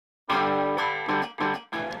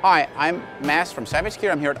Hi, I'm Mads from Savage Gear.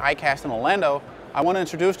 I'm here at ICAST in Orlando. I want to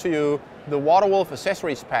introduce to you the Waterwolf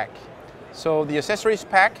Accessories Pack. So the Accessories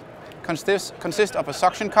Pack consists of a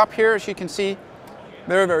suction cup here, as you can see.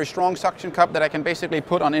 Very strong suction cup that I can basically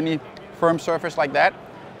put on any firm surface like that.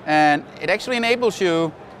 And it actually enables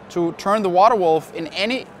you to turn the Waterwolf in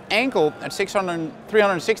any angle at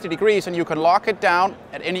 360 degrees, and you can lock it down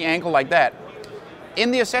at any angle like that. In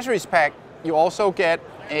the Accessories Pack, you also get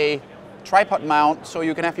a tripod mount, so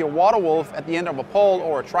you can have your Waterwolf at the end of a pole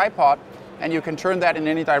or a tripod, and you can turn that in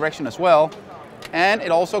any direction as well. And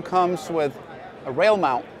it also comes with a rail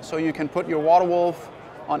mount, so you can put your Waterwolf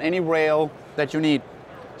on any rail that you need.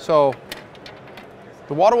 So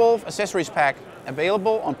the Waterwolf Accessories Pack,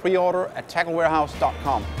 available on pre-order at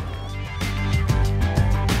tacklewarehouse.com.